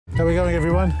How are we going,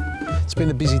 everyone? It's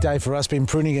been a busy day for us, been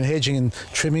pruning and hedging and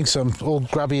trimming, so I'm all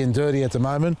grubby and dirty at the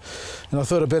moment. And I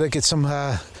thought I'd better get some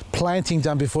planting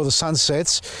done before the sun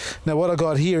sets. Now what I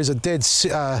got here is a dead,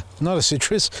 not a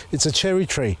citrus, it's a cherry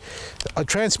tree. I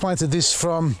transplanted this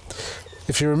from,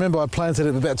 if you remember, I planted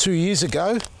it about 2 years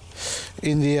ago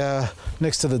in the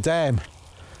next to the dam,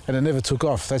 and it never took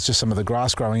off. That's just some of the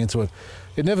grass growing into it.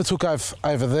 It never took off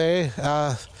over there.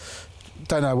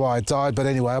 Don't know why it died, but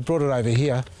anyway, I brought it over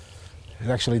here. It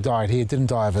actually died here, it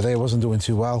didn't die over there, it wasn't doing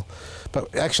too well.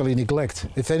 But actually neglect.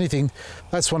 If anything,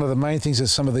 that's one of the main things that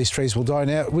some of these trees will die.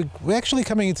 Now, we're actually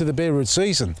coming into the bare root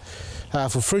season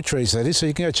for fruit trees, that is, so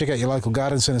you can go check out your local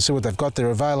garden centre and see what they've got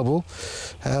there available.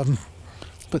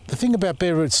 But the thing about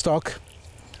bare root stock,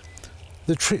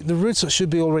 the roots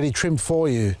should be already trimmed for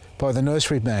you by the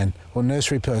nursery man or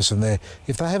nursery person there.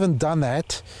 If they haven't done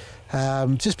that,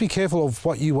 just be careful of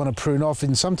what you want to prune off,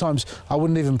 and sometimes I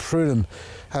wouldn't even prune them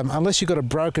unless you've got a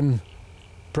broken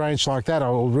branch like that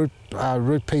or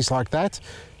root piece like that.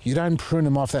 You don't prune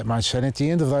them off that much, and at the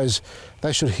end of those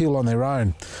they should heal on their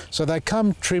own. So they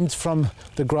come trimmed from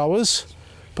the growers,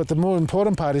 but the more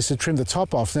important part is to trim the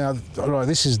top off. Now, right,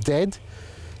 this is dead.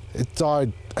 It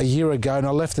died a year ago and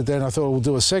I left it there and I thought we'll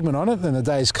do a segment on it, and the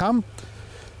day's come.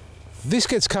 This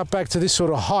gets cut back to this sort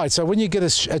of height, so when you get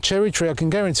a cherry tree, I can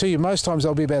guarantee you most times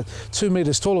they'll be about 2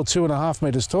 metres tall or 2.5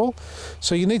 metres tall.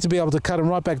 So you need to be able to cut them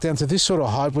right back down to this sort of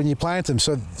height when you plant them,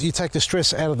 so you take the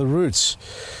stress out of the roots.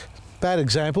 Bad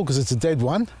example because it's a dead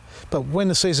one, but when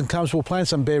the season comes we'll plant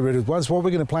some bare rooted ones. What we're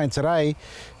going to plant today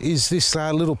is this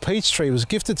little peach tree. It was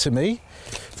gifted to me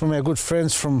from our good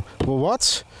friends from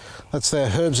Wawats. That's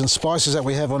the herbs and spices that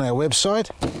we have on our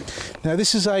website. Now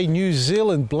this is a New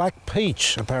Zealand black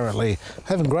peach, apparently. I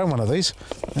haven't grown one of these.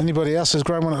 Anybody else has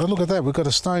grown one? Oh, look at that, we've got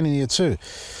a stone in here too.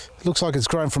 It looks like it's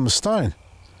grown from a stone.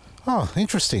 Oh,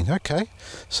 interesting, okay.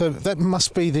 So that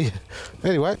must be the,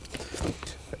 anyway,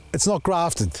 it's not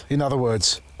grafted, in other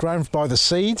words. Grown by the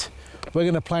seed. We're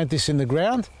gonna plant this in the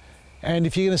ground. And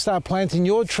if you're gonna start planting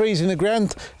your trees in the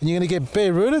ground and you're gonna get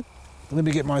bare rooted, let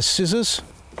me get my scissors.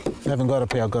 I haven't got a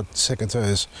pair, I've got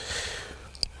secateurs.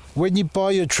 When you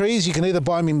buy your trees, you can either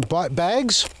buy them in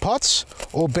bags, pots,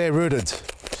 or bare rooted.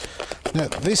 Now,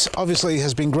 this obviously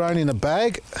has been grown in a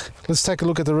bag. Let's take a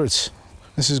look at the roots.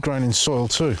 This is grown in soil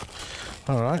too.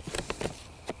 All right.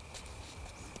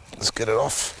 Let's get it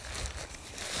off.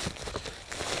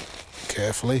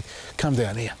 Carefully. Come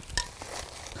down here.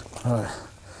 All right.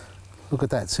 Look at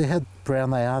that. See how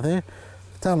brown they are there?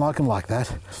 Don't like them like that.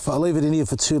 If I leave it in here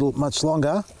for too much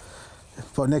longer,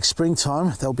 by next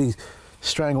springtime, they'll be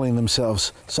strangling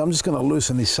themselves. So I'm just going to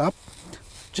loosen this up,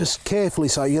 just carefully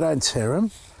so you don't tear them.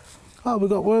 Oh, we've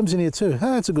got worms in here too.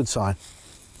 Oh, that's a good sign.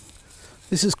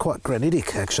 This is quite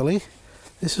granitic, actually.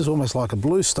 This is almost like a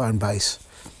bluestone base.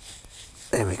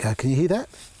 There we go. Can you hear that?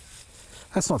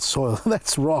 That's not soil.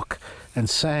 That's rock and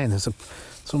sand. It's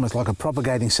almost like a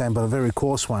propagating sand, but a very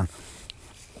coarse one.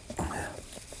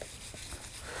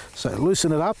 So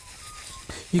loosen it up.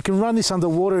 You can run this under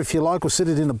water if you like, or sit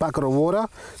it in a bucket of water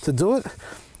to do it.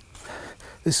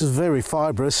 This is very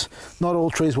fibrous. Not all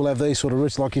trees will have these sort of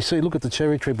roots like you see. Look at the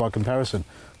cherry tree by comparison.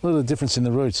 Look at the difference in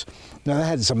the roots. Now they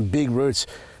had some big roots,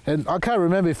 and I can't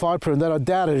remember if I pruned that. I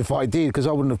doubt it if I did, because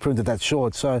I wouldn't have pruned it that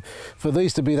short. So for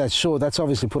these to be that short, that's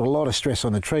obviously put a lot of stress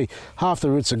on the tree. Half the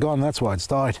roots are gone, that's why it's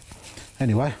died.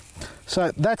 Anyway,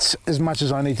 so that's as much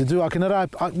as I need to do.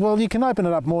 Well, you can open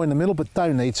it up more in the middle, but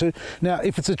don't need to. Now,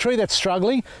 if it's a tree that's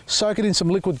struggling, soak it in some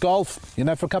liquid gold, you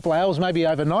know, for a couple of hours, maybe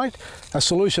overnight. A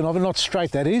solution of it, not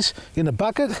straight that is, in a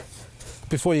bucket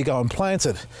before you go and plant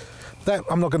it. That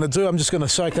I'm not going to do. I'm just going to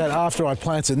soak that after I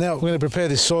plant it. Now, we're going to prepare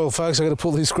this soil, folks. I've got to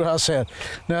pull this grass out.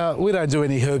 Now, we don't do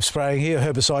any herb spraying here,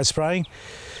 herbicide spraying.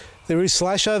 There is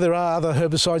Slasher, there are other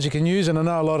herbicides you can use, and I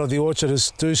know a lot of the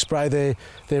orchardists do spray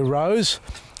their rows.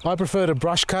 I prefer to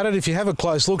brush cut it. If you have a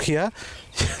close look here,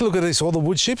 look at this, all the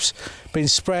wood chips been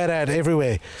sprayed out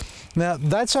everywhere. Now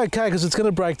that's okay because it's going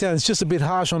to break down. It's just a bit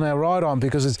harsh on our ride-on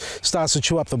because it starts to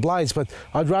chew up the blades, but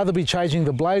I'd rather be changing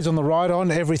the blades on the ride-on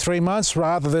every 3 months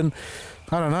rather than,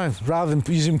 I don't know, rather than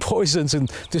using poisons and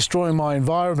destroying my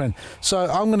environment. So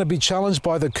I'm going to be challenged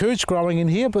by the cooch growing in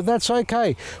here, but that's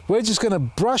okay. We're just going to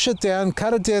brush it down,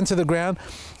 cut it down to the ground,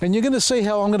 and you're going to see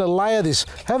how I'm going to layer this.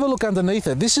 Have a look underneath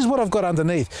it. This is what I've got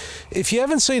underneath. If you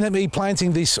haven't seen me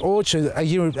planting this orchard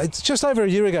it's just over a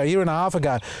year and a half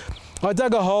ago, I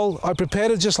dug a hole, I prepared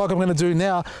it just like I'm going to do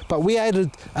now, but we added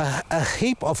a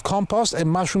heap of compost and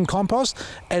mushroom compost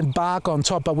and bark on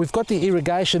top, but we've got the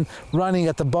irrigation running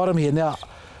at the bottom here. Now,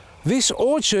 this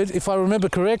orchard, if I remember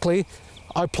correctly,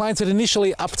 I planted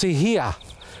initially up to here.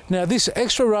 Now this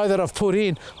extra row that I've put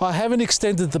in, I haven't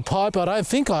extended the pipe. I don't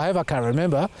think I have, I can't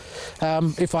remember.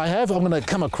 If I have, I'm going to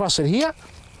come across it here.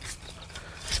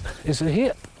 Is it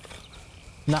here?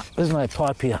 No, there's no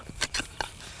pipe here.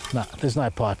 No, there's no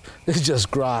pipe. This is just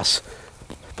grass,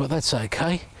 but that's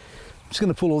okay. I'm just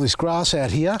going to pull all this grass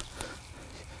out here.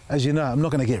 As you know, I'm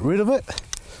not going to get rid of it.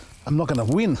 I'm not going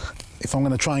to win if I'm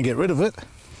going to try and get rid of it,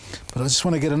 but I just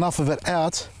want to get enough of it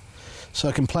out so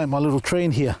I can plant my little tree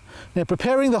in here. Now,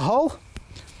 preparing the hole,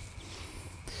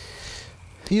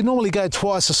 you normally go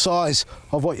twice the size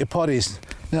of what your pot is.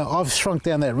 Now, I've shrunk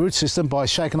down that root system by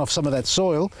shaking off some of that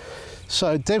soil.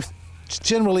 So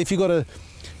generally, if you've got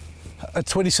a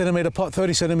 20 centimetre pot,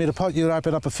 30 centimetre pot, you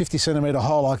open up a 50 centimetre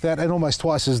hole like that and almost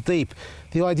twice as deep.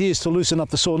 The idea is to loosen up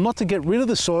the soil, not to get rid of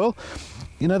the soil.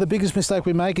 You know, the biggest mistake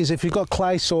we make is if you've got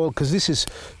clay soil, because this is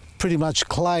pretty much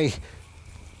clay,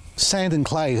 sand and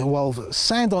clay. Well,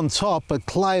 sand on top, but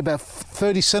clay about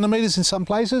 30 centimetres in some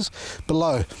places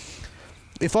below.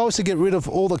 If I was to get rid of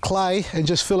all the clay and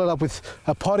just fill it up with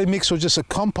a potting mix or just a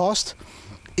compost,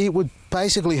 it would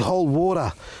basically hold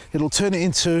water. It'll turn it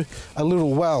into a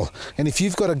little well. And if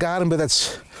you've got a garden bed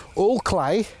that's all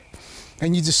clay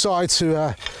and you decide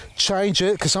to change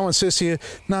it, because someone says to you,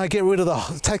 no, get rid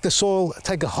of take the soil,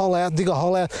 take a hole out, dig a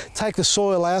hole out, take the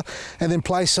soil out, and then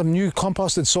place some new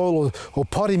composted soil or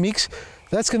potting mix,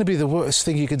 that's going to be the worst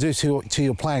thing you can do to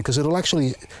your plant, because it'll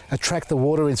actually attract the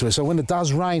water into it. So when it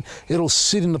does rain, it'll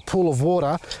sit in the pool of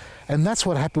water. And that's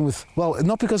what happened with, well,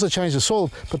 not because I changed the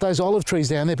soil, but those olive trees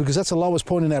down there, because that's the lowest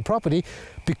point in our property,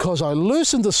 because I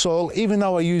loosened the soil, even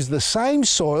though I used the same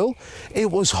soil, it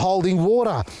was holding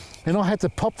water. And I had to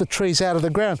pop the trees out of the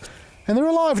ground. And they're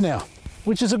alive now,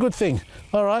 which is a good thing.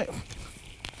 All right.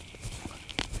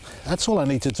 That's all I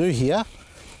need to do here.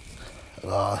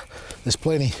 There's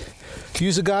plenty.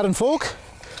 Use a garden fork,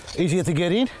 easier to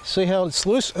get in. See how it's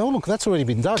loose? Oh, look, that's already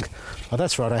been dug. Oh,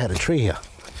 that's right, I had a tree here.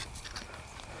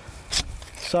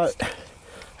 So,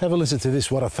 have a listen to this,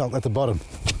 what I felt at the bottom.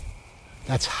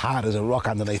 That's hard as a rock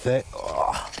underneath there.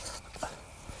 Oh.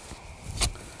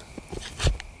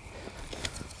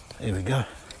 Here we go.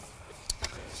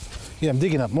 Yeah, I'm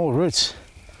digging up more roots.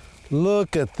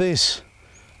 Look at this.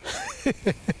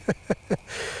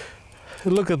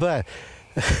 Look at that.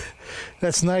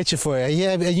 That's nature for you.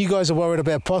 Yeah, and you guys are worried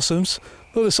about possums.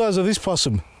 Look at the size of this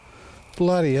possum.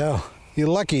 Bloody hell. You're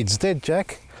lucky it's dead,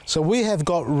 Jack. So we have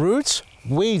got roots,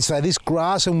 weeds, so this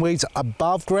grass and weeds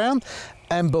above ground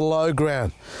and below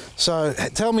ground. So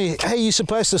tell me, how are you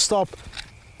supposed to stop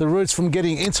the roots from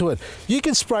getting into it? You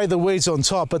can spray the weeds on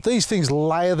top, but these things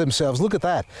layer themselves. Look at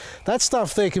that. That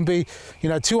stuff there can be, you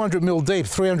know, 200 mil deep,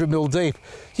 300 mil deep.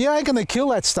 You ain't gonna kill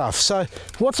that stuff. So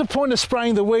what's the point of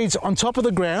spraying the weeds on top of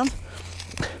the ground?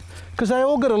 Because they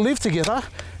all gotta live together.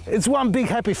 It's one big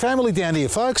happy family down here,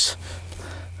 folks.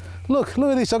 Look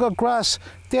at this, I've got grass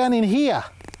down in here.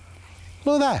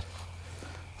 Look at that.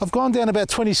 I've gone down about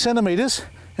 20 centimetres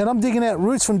and I'm digging out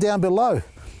roots from down below.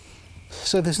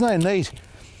 So there's no need.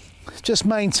 Just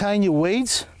maintain your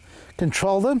weeds,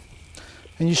 control them,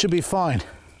 and you should be fine.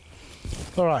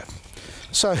 All right,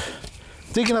 so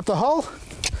digging up the hole,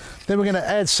 then we're gonna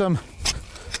add some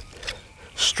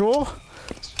straw,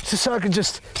 just so I can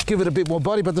just give it a bit more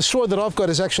body, but the straw that I've got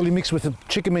is actually mixed with the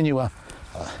chicken manure.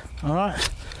 All right,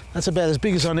 that's about as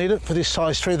big as I need it for this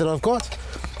size tree that I've got.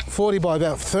 40 by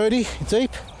about 30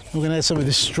 deep. We're gonna add some of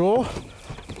this straw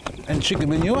and chicken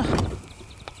manure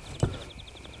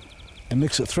and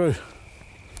mix it through.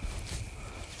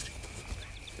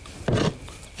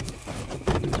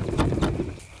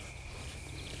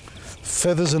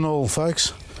 Feathers and all,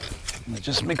 folks.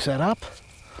 Just mix that up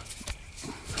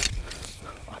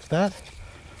like that.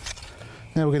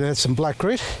 Now we're going to add some black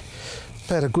grit,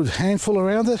 about a good handful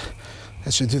around it.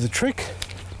 That should do the trick.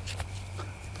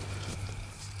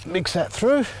 Mix that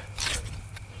through.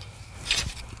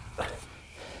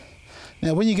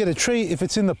 Now when you get a tree, if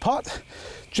it's in the pot,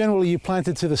 generally you plant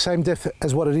it to the same depth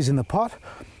as what it is in the pot,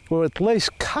 or at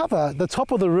least cover the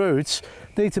top of the roots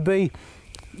need to be,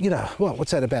 you know, well,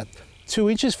 what's that, about 2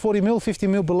 inches, 40 mil, 50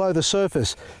 mil below the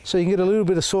surface, so you can get a little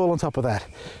bit of soil on top of that.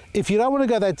 If you don't want to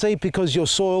go that deep because your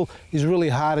soil is really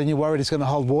hard and you're worried it's going to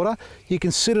hold water, you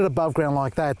can sit it above ground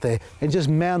like that there and just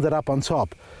mound it up on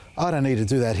top. I don't need to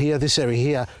do that here. This area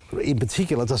here in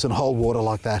particular doesn't hold water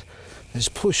like that.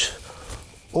 Just push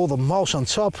all the mulch on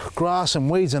top, grass and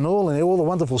weeds and all the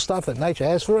wonderful stuff that nature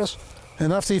has for us.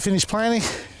 And after you finish planting,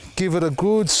 give it a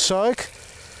good soak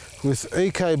with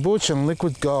EK Butch and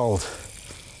Liquid Gold.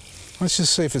 Let's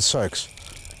just see if it soaks.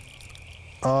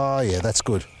 Oh yeah, that's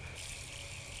good.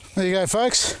 There you go,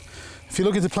 folks. If you're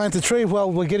looking to plant a tree,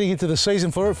 well, we're getting into the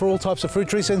season for it, for all types of fruit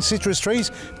trees and citrus trees,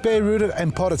 bare-rooted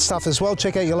and potted stuff as well.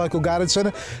 Check out your local garden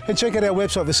centre and check out our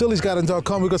website,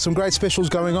 vasilisgarden.com. We've got some great specials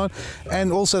going on,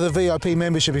 and also the VIP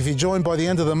membership. If you join by the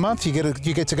end of the month, you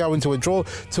get to go into a draw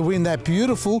to win that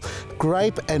beautiful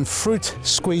grape and fruit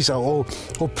squeezer or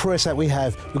press that we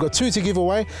have. We've got 2 to give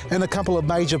away and a couple of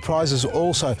major prizes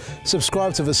also.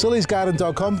 Subscribe to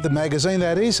vasilisgarden.com, the magazine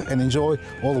that is, and enjoy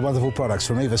all the wonderful products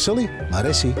from me, Vasili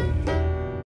Maresi.